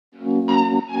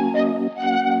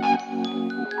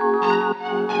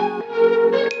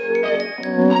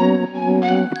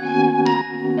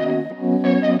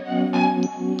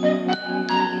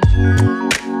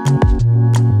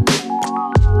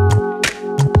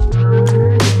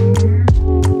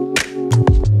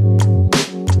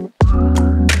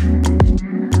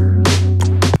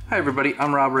everybody,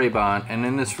 I'm Rob Raybon, and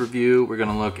in this review we're going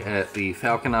to look at the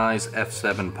Falcon Eyes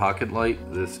F7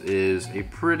 Pockelite. This is a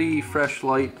pretty fresh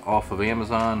light off of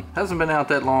Amazon. Hasn't been out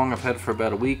that long. I've had it for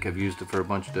about a week. I've used it for a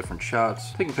bunch of different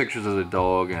shots, taking pictures of the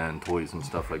dog and toys and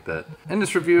stuff like that. In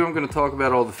this review I'm going to talk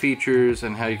about all the features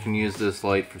and how you can use this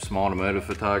light for small automotive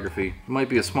photography. It might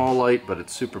be a small light, but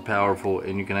it's super powerful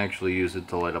and you can actually use it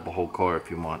to light up a whole car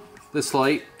if you want. This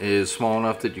light is small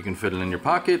enough that you can fit it in your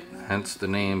pocket, hence the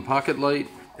name Pockelite.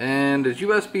 And it's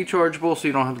USB chargeable, so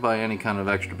you don't have to buy any kind of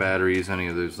extra batteries, any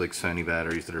of those like Sony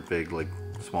batteries that are big like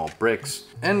small bricks.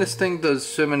 And this thing does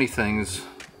so many things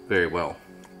very well.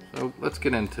 So let's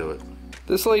get into it.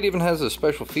 This light even has a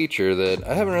special feature that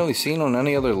I haven't really seen on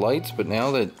any other lights, but now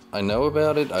that I know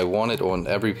about it, I want it on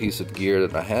every piece of gear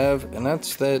that I have, and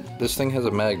that's that this thing has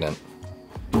a magnet.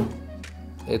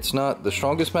 It's not the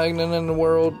strongest magnet in the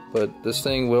world, but this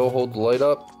thing will hold the light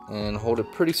up and hold it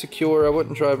pretty secure. I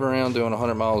wouldn't drive around doing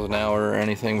 100 miles an hour or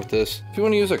anything with this. If you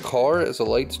want to use a car as a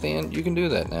light stand, you can do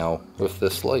that now with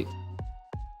this light.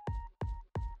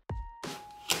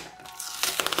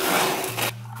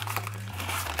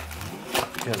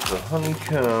 We have the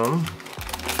honeycomb.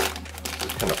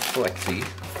 It's kind of flexy.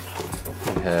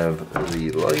 We have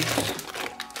the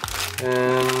lights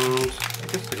and I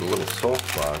guess like a little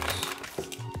soft box.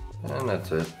 And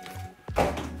that's it.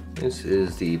 This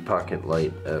is the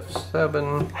Pockelite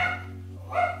F7.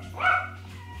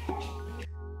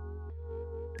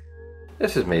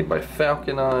 This is made by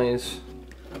Falcon Eyes.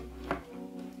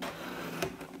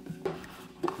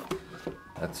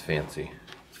 That's fancy.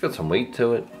 It's got some weight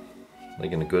to it,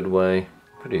 like in a good way.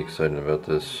 Pretty excited about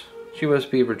this. It's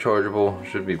USB rechargeable,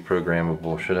 should be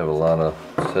programmable, should have a lot of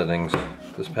settings.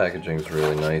 This packaging is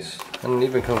really nice. And it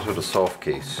even comes with a soft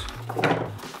case.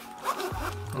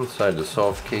 Inside the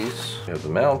soft case, you have the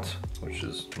mount, which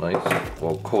is nice,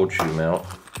 well, cold shoe mount,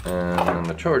 and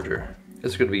the charger.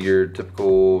 It's going to be your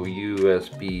typical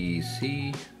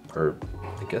USB-C, or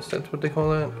I guess that's what they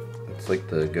call that. It's like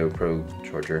the GoPro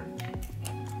charger.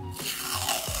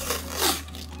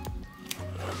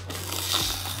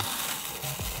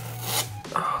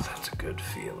 Oh, that's a good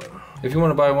feeling. If you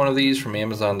want to buy one of these from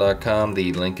Amazon.com,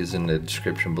 the link is in the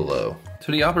description below.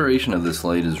 So the operation of this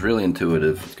light is really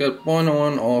intuitive. It's got one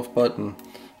on-off button,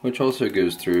 which also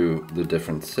goes through the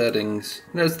different settings.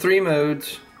 It has 3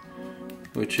 modes,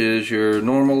 which is your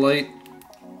normal light,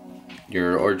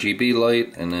 your RGB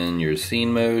light, and then your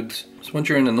scene modes. So once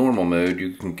you're in the normal mode,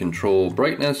 you can control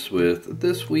brightness with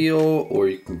this wheel, or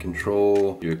you can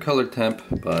control your color temp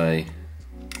by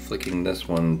flicking this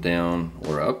one down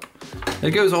or up.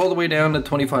 It goes all the way down to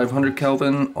 2500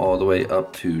 Kelvin, all the way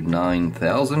up to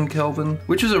 9000 Kelvin,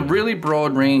 which is a really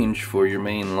broad range for your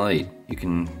main light. You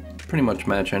can pretty much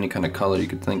match any kind of color you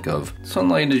could think of.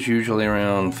 Sunlight is usually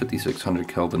around 5600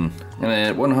 Kelvin, and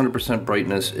at 100%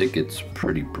 brightness, it gets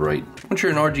pretty bright. Once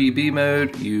you're in RGB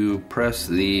mode, you press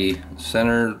the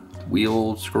center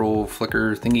wheel scroll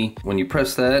flicker thingy. When you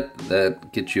press that,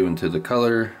 that gets you into the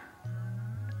color.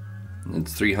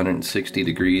 It's 360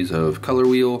 degrees of color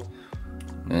wheel,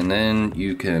 and then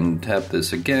you can tap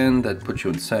this again. That puts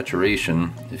you in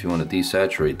saturation if you want to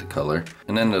desaturate the color,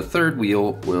 and then the third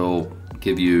wheel will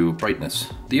give you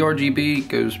brightness. The RGB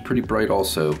goes pretty bright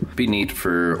also. Be neat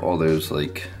for all those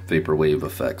like vaporwave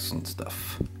effects and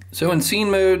stuff. So in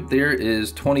scene mode, there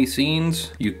is 20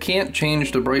 scenes. You can't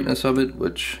change the brightness of it,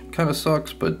 which kind of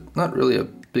sucks, but not really a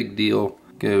big deal.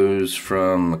 Goes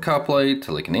from a cop light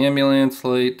to like an ambulance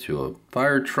light to a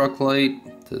fire truck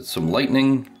light to some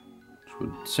lightning, which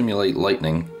would simulate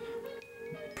lightning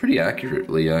pretty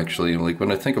accurately actually. Like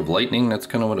when I think of lightning, that's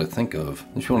kind of what I think of.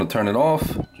 If you want to turn it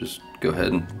off, just go ahead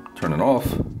and turn it off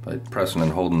by pressing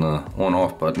and holding the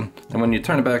on-off button. And when you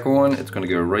turn it back on, it's going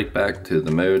to go right back to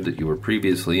the mode that you were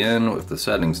previously in with the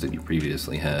settings that you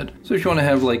previously had. So if you want to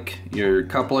have like your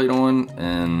cop light on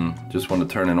and just want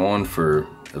to turn it on for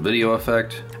a video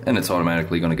effect, and it's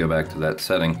automatically going to go back to that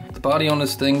setting. The body on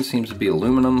this thing seems to be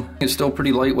aluminum. It's still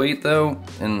pretty lightweight though,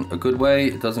 in a good way.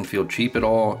 It doesn't feel cheap at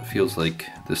all. It feels like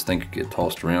this thing could get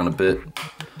tossed around a bit.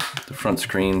 The front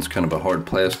screen's kind of a hard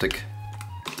plastic.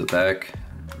 The back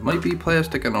might be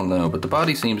plastic, I don't know, but the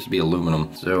body seems to be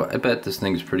aluminum. So I bet this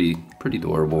thing's pretty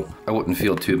durable. I wouldn't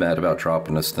feel too bad about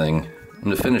dropping this thing. And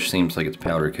the finish seems like it's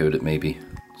powder coated maybe.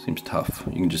 Seems tough.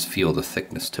 You can just feel the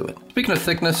thickness to it. Speaking of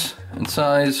thickness and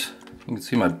size, you can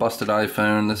see my busted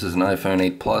iPhone. This is an iPhone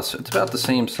 8 Plus. It's about the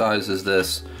same size as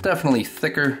this. Definitely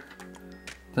thicker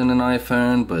than an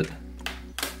iPhone, but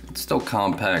it's still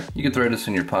compact. You can throw this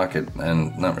in your pocket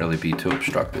and not really be too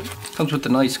obstructed. Comes with a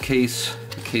nice case.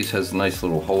 The case has a nice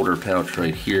little holder pouch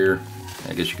right here.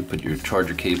 I guess you could put your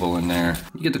charger cable in there.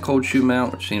 You get the cold shoe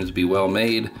mount, which seems to be well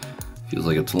made. Feels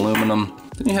like it's aluminum.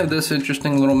 Then you have this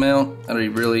interesting little mount that I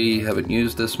really haven't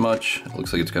used this much. It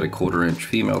looks like it's got a 1/4 inch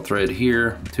female thread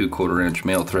here, 2 1/4 inch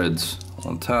male threads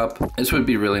on top. This would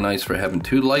be really nice for having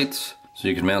 2 lights. So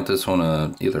you can mount this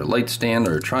on either a light stand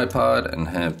or a tripod and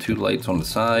have 2 lights on the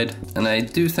side. And I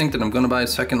do think that I'm gonna buy a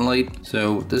second light,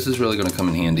 so this is really gonna come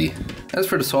in handy. As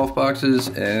for the soft boxes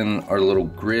and our little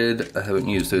grid, I haven't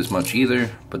used those much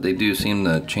either, but they do seem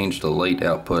to change the light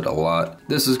output a lot.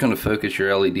 This is gonna focus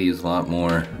your LEDs a lot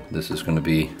more. This is gonna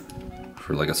be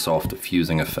for like a soft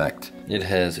diffusing effect. It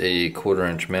has a 1/4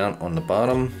 inch mount on the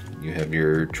bottom. You have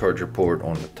your charger port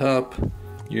on the top.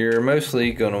 You're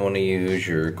mostly going to want to use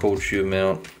your cold shoe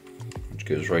mount, which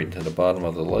goes right to the bottom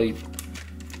of the light.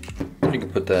 And you can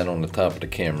put that on the top of the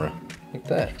camera, like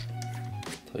that.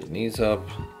 Tighten these up.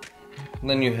 And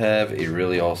then you have a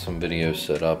really awesome video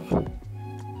setup. A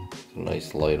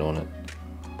nice light on it.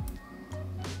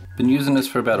 Been using this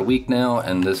for about a week now,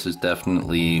 and this is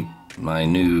definitely my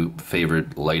new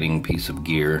favorite lighting piece of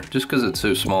gear, just because it's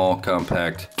so small,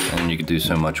 compact, and you can do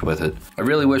so much with it. I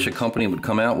really wish a company would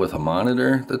come out with a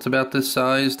monitor that's about this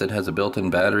size that has a built-in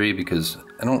battery, because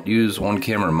I don't use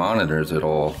on-camera monitors at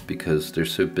all because they're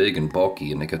so big and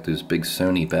bulky and they got those big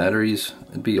Sony batteries.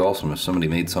 It'd be awesome if somebody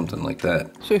made something like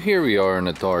that. So here we are in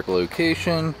a dark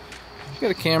location.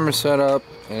 Got a camera set up,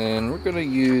 and we're going to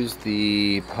use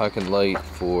the Pockelite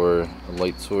for a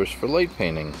light source for light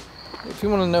painting. If you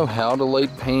want to know how to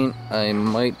light paint, I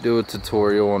might do a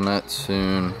tutorial on that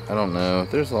soon. I don't know.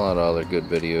 There's a lot of other good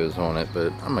videos on it,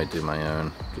 but I might do my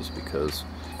own just because.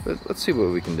 But let's see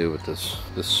what we can do with this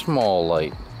small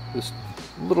light. This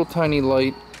little tiny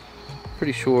light.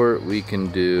 Pretty sure we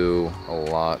can do a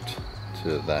lot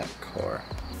to that car.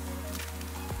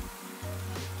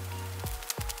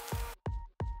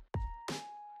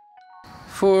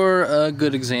 For a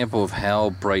good example of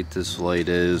how bright this light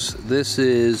is, this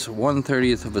is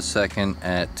 1/30th of a second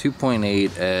at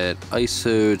 2.8 at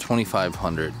ISO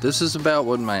 2500. This is about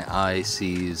what my eye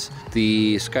sees.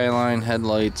 The Skyline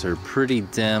headlights are pretty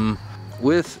dim.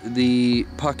 With the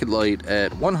Pockelite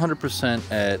at 100%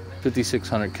 at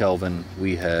 5600 Kelvin,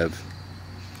 we have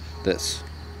this.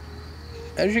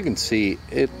 As you can see,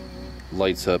 it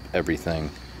lights up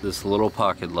everything. This little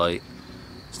Pockelite.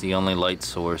 It's the only light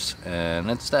source, and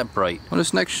it's that bright. On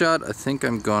this next shot, I think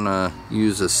I'm gonna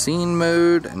use a scene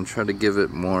mode and try to give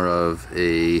it more of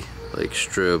a like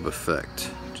strobe effect,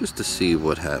 just to see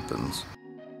what happens.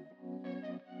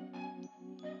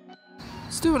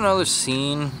 Let's do another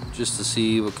scene just to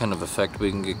see what kind of effect we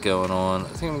can get going on. I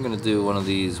think I'm gonna do one of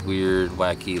these weird,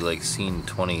 wacky, like scene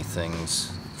 20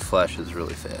 things. Flashes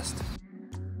really fast.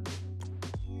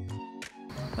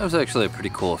 That was actually a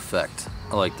pretty cool effect.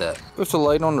 I like that. With the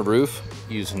light on the roof,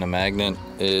 using a magnet,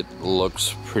 it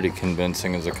looks pretty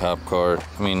convincing as a cop car.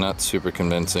 I mean, not super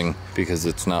convincing because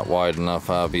it's not wide enough,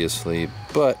 obviously,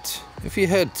 but if you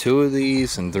had 2 of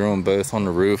these and threw them both on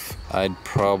the roof, I'd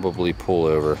probably pull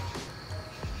over.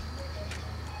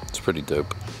 It's pretty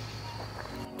dope.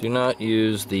 Do not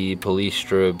use the police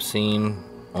strobe scene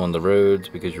on the roads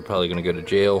because you're probably gonna go to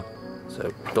jail, so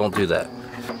don't do that.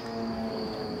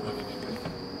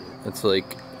 It's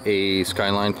like a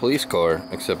Skyline police car,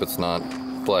 except it's not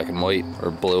black and white or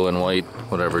blue and white,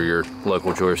 whatever your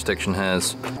local jurisdiction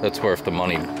has. That's worth the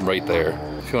money right there.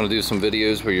 If you want to do some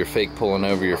videos where you're fake pulling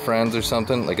over your friends or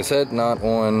something, like I said, not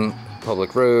on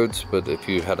public roads, but if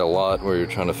you had a lot where you're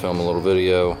trying to film a little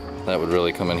video, that would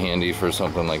really come in handy for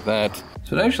something like that.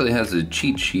 So it actually has a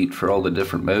cheat sheet for all the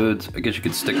different modes. I guess you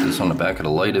could stick this on the back of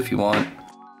the light if you want.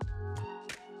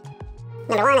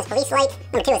 Number 1 is police light,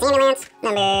 number 2 is ambulance,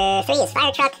 number 3 is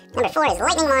fire truck, number 4 is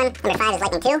lightning 1, number 5 is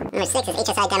lightning 2, number 6 is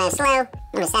HSI demo slow,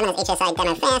 number 7 is HSI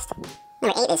demo fast,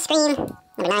 number 8 is screen,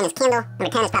 number 9 is candle,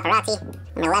 number 10 is paparazzi,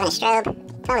 number 11 is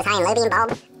strobe, 12 is high and low beam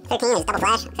bulb, 13 is double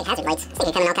flash, it's like hazard lights, so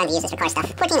you can come in all kinds of uses for car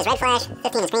stuff. 14 is red flash,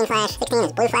 15 is green flash, 16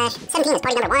 is blue flash, 17 is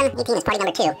party number 1, 18 is party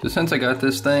number 2. So since I got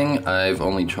this thing, I've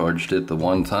only charged it the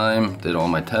one time, did all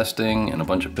my testing and a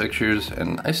bunch of pictures,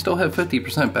 and I still have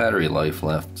 50% battery life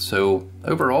left. So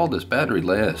overall, this battery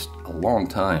lasts a long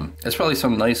time. It's probably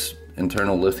some nice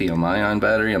internal lithium-ion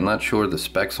battery. I'm not sure the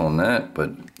specs on that,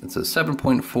 but it's a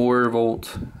 7.4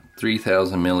 volt,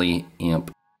 3000 milliamp.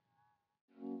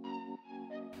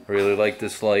 I really like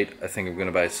this light. I think I'm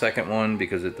gonna buy a second one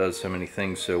because it does so many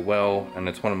things so well, and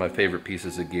it's one of my favorite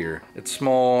pieces of gear. It's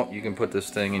small, you can put this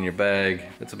thing in your bag.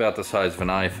 It's about the size of an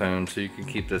iPhone, so you can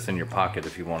keep this in your pocket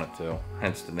if you want it to,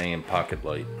 hence the name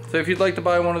Pockelite. So if you'd like to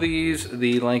buy one of these,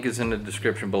 the link is in the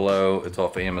description below. It's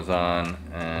off Amazon,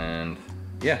 and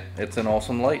yeah, it's an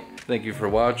awesome light. Thank you for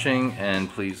watching, and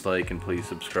please like and please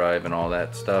subscribe and all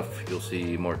that stuff. You'll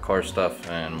see more car stuff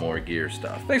and more gear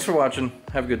stuff. Thanks for watching.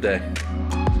 Have a good day.